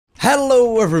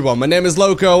Hello everyone, my name is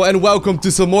Lowko and welcome to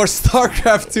some more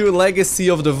StarCraft 2 Legacy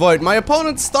of the Void. My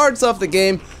opponent starts off the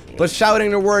game by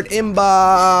shouting the word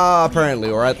Imba,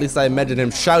 apparently, or at least I imagine him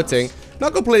shouting.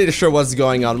 Not completely sure what's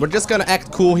going on. We're just gonna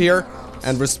act cool here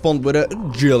and respond with a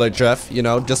GLHF, you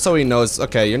know, just so he knows,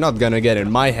 okay, you're not gonna get in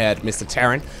my head, Mr.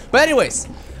 Terran. But anyways,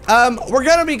 we're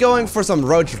gonna be going for some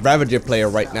Roaches and Ravagers player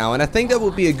right now, and I think that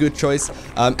would be a good choice.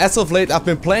 As of late, I've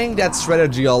been playing that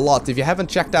strategy a lot. If you haven't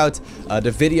checked out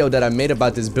the video that I made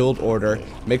about this build order,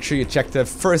 make sure you check the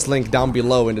first link down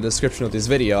below in the description of this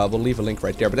video. I will leave a link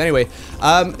right there. But anyway,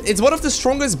 it's one of the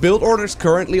strongest build orders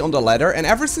currently on the ladder, and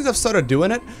ever since I've started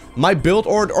doing it, my build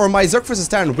order, or my Zerg vs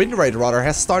Terran win rate rather,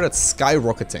 has started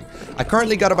skyrocketing. I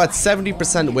currently got about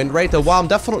 70% win rate, and while I'm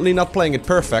definitely not playing it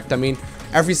perfect, I mean,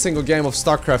 every single game of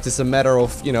StarCraft is a matter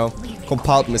of, you know,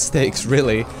 compiled mistakes,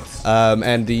 really.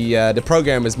 And the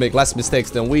programmers make less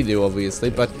mistakes than we do, obviously.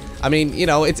 But, I mean, you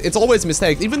know, it's always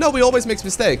mistakes. Even though we always make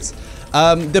mistakes.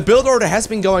 The build order has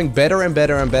been going better and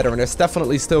better and better. And there's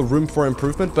definitely still room for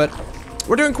improvement. But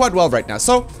we're doing quite well right now.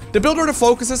 So, the build order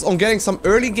focuses on getting some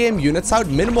early game units out.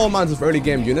 Minimal amounts of early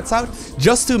game units out.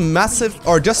 Just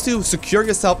to secure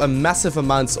yourself a massive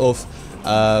amounts of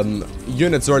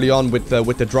units early on with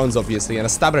the drones, obviously, and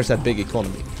establish that big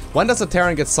economy. When does a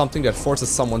Terran get something that forces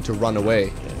someone to run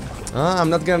away? I'm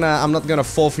not gonna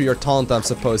fall for your taunt, I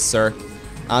suppose, sir.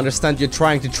 I understand you're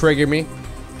trying to trigger me.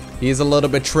 He's a little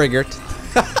bit triggered.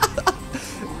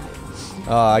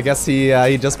 I guess he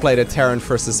just played a Terran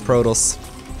versus Protoss.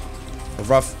 A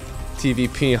rough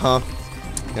TVP, huh?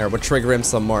 There, we'll trigger him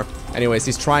some more. Anyways,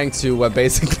 he's trying to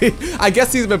basically. I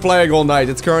guess he's been playing all night.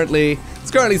 It's currently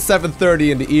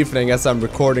 7:30 in the evening as I'm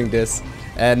recording this,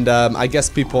 and I guess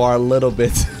people are a little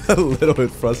bit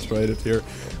frustrated here.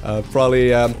 Probably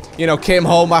you know, came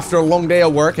home after a long day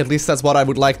of work. At least that's what I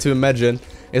would like to imagine.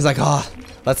 He's like,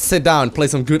 let's sit down, play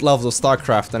some good levels of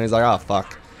StarCraft, and he's like,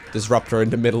 fuck. Disruptor in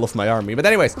the middle of my army. But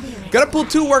anyways, gotta pull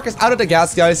 2 workers out of the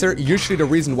gas geyser. Usually the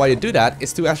reason why you do that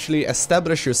is to actually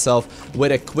establish yourself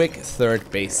with a quick 3rd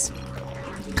base.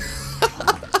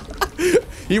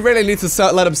 He really needs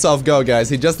to let himself go, guys.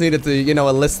 He just needed to, you know,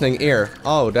 a listening ear.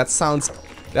 Oh, that sounds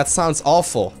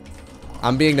awful.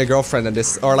 I'm being the girlfriend in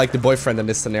this, or like the boyfriend in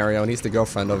this scenario, and he's the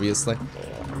girlfriend, obviously.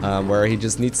 Where he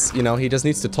just needs, you know, he just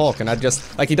needs to talk, and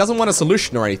like, he doesn't want a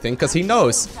solution or anything, because he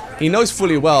knows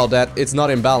fully well that it's not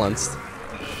imbalanced.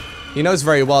 He knows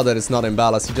very well that it's not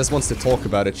imbalanced. He just wants to talk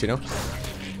about it, you know.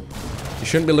 You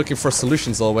shouldn't be looking for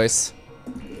solutions always.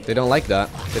 They don't like that.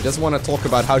 They just want to talk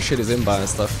about how shit is imbalanced and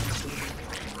stuff.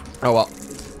 Oh well.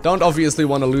 Don't obviously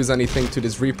want to lose anything to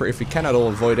this Reaper if we can at all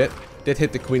avoid it. Did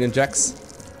hit the Queen injects.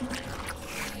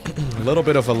 A little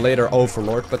bit of a later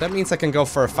Overlord, but that means I can go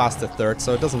for a faster 3rd,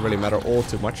 so it doesn't really matter all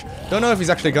too much. Don't know if he's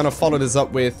actually gonna follow this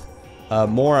up with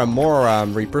more and more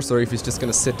Reapers, or if he's just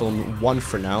gonna sit on 1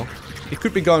 for now. He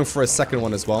could be going for a 2nd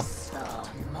one as well.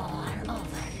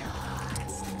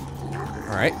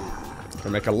 Alright.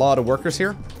 We'll make a lot of workers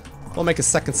here. We'll make a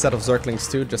 2nd set of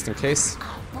Zerglings too, just in case.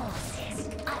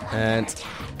 And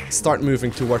start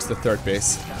moving towards the 3rd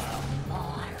base.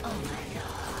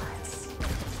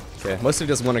 Okay, mostly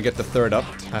just want to get the 3rd up.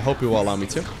 I hope you will allow me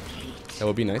to. That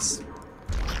would be nice.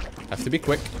 Have to be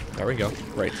quick. There we go.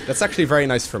 Great. That's actually very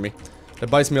nice for me. That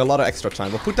buys me a lot of extra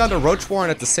time. We'll put down the Roach Warren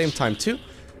at the same time too.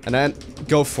 And then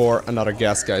go for another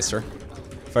Gas Geyser.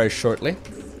 Very shortly.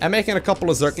 I'm making a couple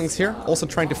of Zerglings here. Also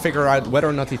trying to figure out whether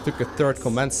or not he took a 3rd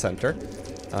command center.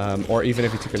 Or even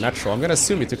if he took a natural. I'm gonna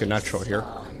assume he took a natural here.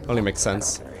 Only makes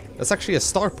sense. That's actually a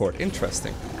starport.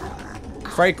 Interesting.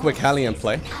 Very quick Hellion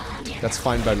play. That's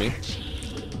fine by me.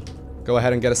 Go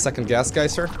ahead and get a 2nd Gas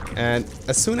Geyser. And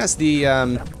as soon as the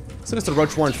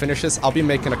Roach Warren finishes, I'll be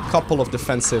making a couple of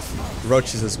defensive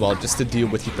Roaches as well, just to deal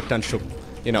with the potential,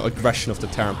 you know, aggression of the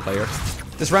Terran player.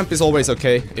 This ramp is always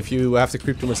okay if you have the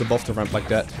creep tumors above the ramp like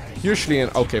that. Usually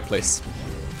an okay place.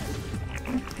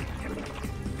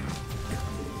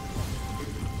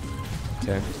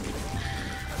 Okay.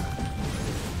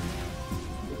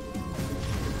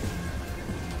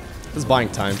 Just buying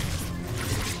time.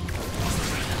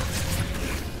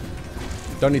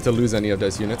 Don't need to lose any of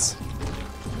those units.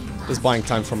 Just buying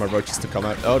time for my Roaches to come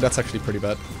out. Oh, that's actually pretty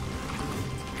bad.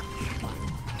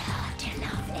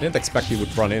 Didn't expect he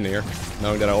would run in here,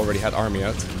 knowing that I already had army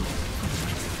out.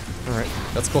 Alright,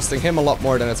 that's costing him a lot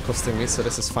more than it's costing me, so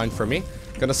this is fine for me.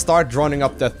 Gonna start droning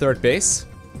up that 3rd base.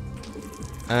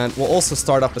 And we'll also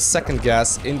start up a 2nd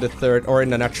gas in the 3rd, or in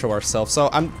the natural ourselves. So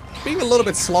I'm being a little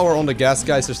bit slower on the gas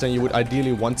geysers than you would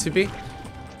ideally want to be.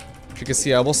 As you can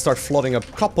see, I will start flooding a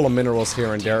couple of minerals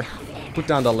here and there. Put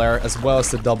down the lair, as well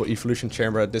as the double evolution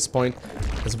chamber at this point.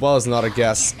 As well as another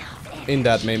gas in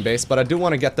that main base, but I do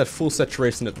want to get that full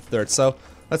saturation at the third. So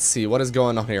let's see what is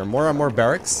going on here. More and more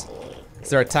barracks. Is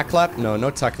there a tech lab? No,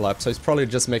 no tech lab. So he's probably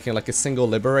just making like a single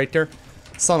liberator.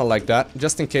 Something like that.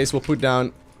 Just in case, we'll put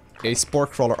down a spore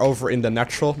crawler over in the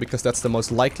natural, because that's the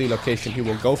most likely location he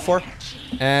will go for.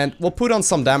 And we'll put on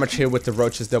some damage here with the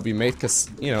roaches that we made,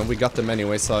 because, you know, we got them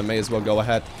anyway, so I may as well go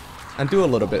ahead and do a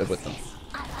little bit with them.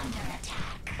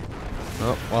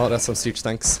 Oh, well, that's some siege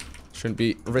tanks. Shouldn't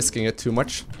be risking it too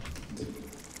much.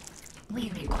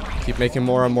 Keep making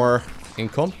more and more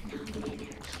income.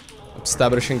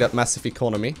 Establishing that massive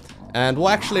economy. And we'll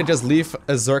actually just leave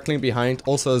a Zergling behind.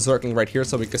 Also a Zergling right here,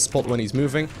 so we can spot when he's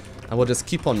moving. And we'll just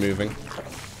keep on moving.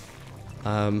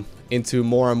 Into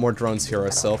more and more drones here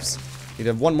ourselves. Need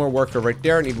one more worker right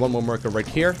there. Need one more worker right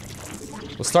here.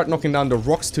 We'll start knocking down the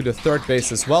rocks to the third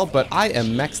base as well. But I am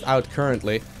maxed out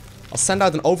currently. I'll send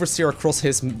out an overseer across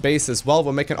his base as well.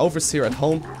 We'll make an overseer at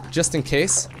home, just in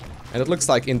case. And it looks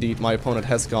like, indeed, my opponent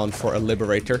has gone for a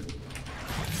liberator.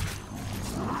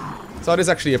 So it is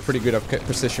actually a pretty good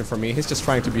position for me. He's just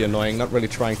trying to be annoying, not really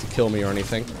trying to kill me or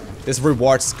anything. This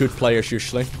rewards good players,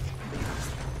 usually.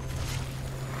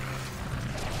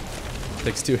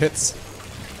 Takes 2 hits.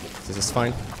 This is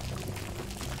fine.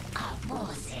 Our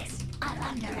forces are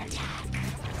under attack.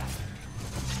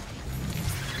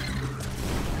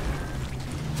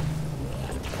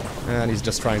 And he's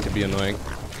just trying to be annoying.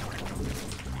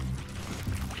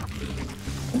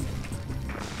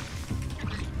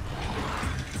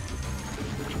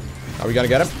 Are we gonna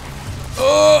get him?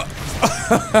 Oh!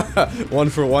 1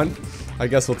 for 1. I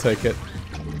guess we'll take it.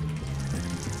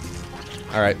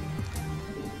 Alright.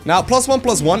 Now,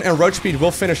 +1/+1 and roach speed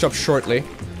will finish up shortly.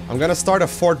 I'm gonna start a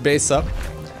 4th base up.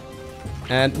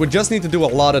 And we just need to do a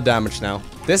lot of damage now.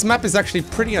 This map is actually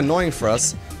pretty annoying for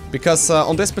us. Because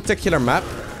on this particular map,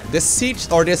 this siege,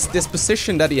 or this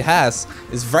position that he has,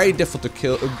 is very difficult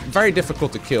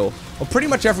to kill. On pretty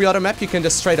much every other map, you can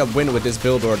just straight up win with this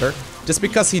build order. Just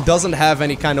because he doesn't have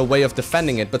any kind of way of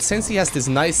defending it. But since he has this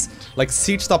nice, like,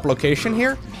 siege top location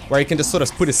here, where he can just sort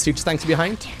of put his siege tanks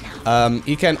behind,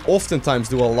 he can oftentimes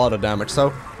do a lot of damage.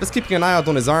 So, just keeping an eye out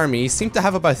on his army, he seemed to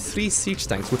have about 3 siege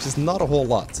tanks, which is not a whole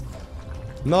lot.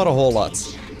 Not a whole lot.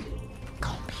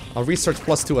 I'll research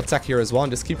 +2 attack here as well,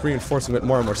 and just keep reinforcing with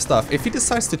more and more stuff. If he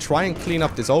decides to try and clean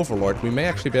up this overlord, we may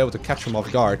actually be able to catch him off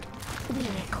guard. We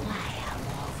require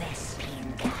more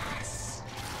Vespene gas.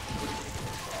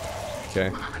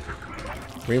 Okay.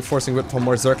 Reinforcing with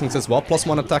more Zerglings as well.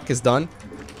 +1 attack is done.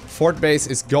 4th base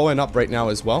is going up right now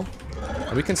as well.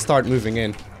 And we can start moving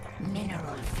in.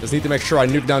 Just need to make sure I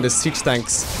nuke down the siege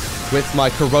tanks with my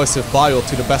corrosive bile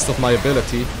to the best of my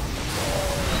ability.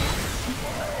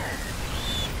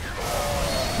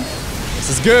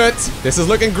 This is good. This is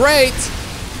looking great.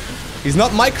 He's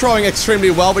not microing extremely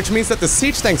well, which means that the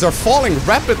siege tanks are falling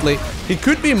rapidly. He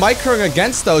could be microing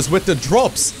against those with the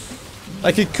drops.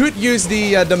 Like, he could use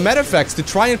the medefex to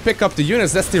try and pick up the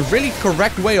units. That's the really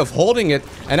correct way of holding it,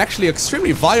 and actually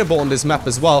extremely viable on this map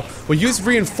as well. We'll use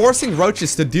reinforcing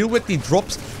roaches to deal with the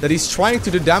drops that he's trying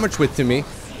to do damage with to me.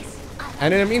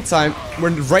 And in the meantime, we're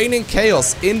raining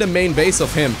chaos in the main base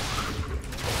of him.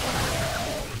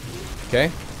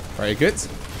 Okay, very good.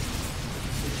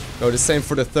 Go the same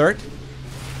for the 3rd.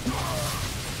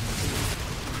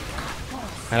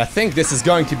 And I think this is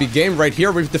going to be game right here.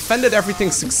 We've defended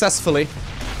everything successfully.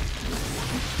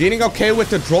 Dealing okay with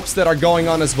the drops that are going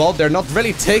on as well. They're not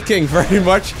really taking very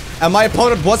much. And my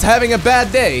opponent was having a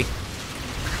bad day.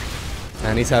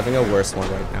 And he's having a worse one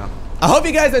right now. I hope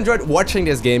you guys enjoyed watching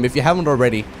this game. If you haven't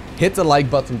already, hit the like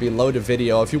button below the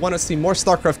video. If you want to see more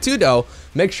StarCraft 2 though,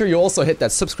 make sure you also hit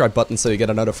that subscribe button so you get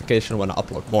a notification when I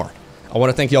upload more. I want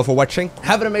to thank you all for watching.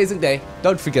 Have an amazing day.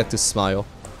 Don't forget to smile.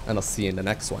 And I'll see you in the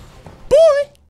next one.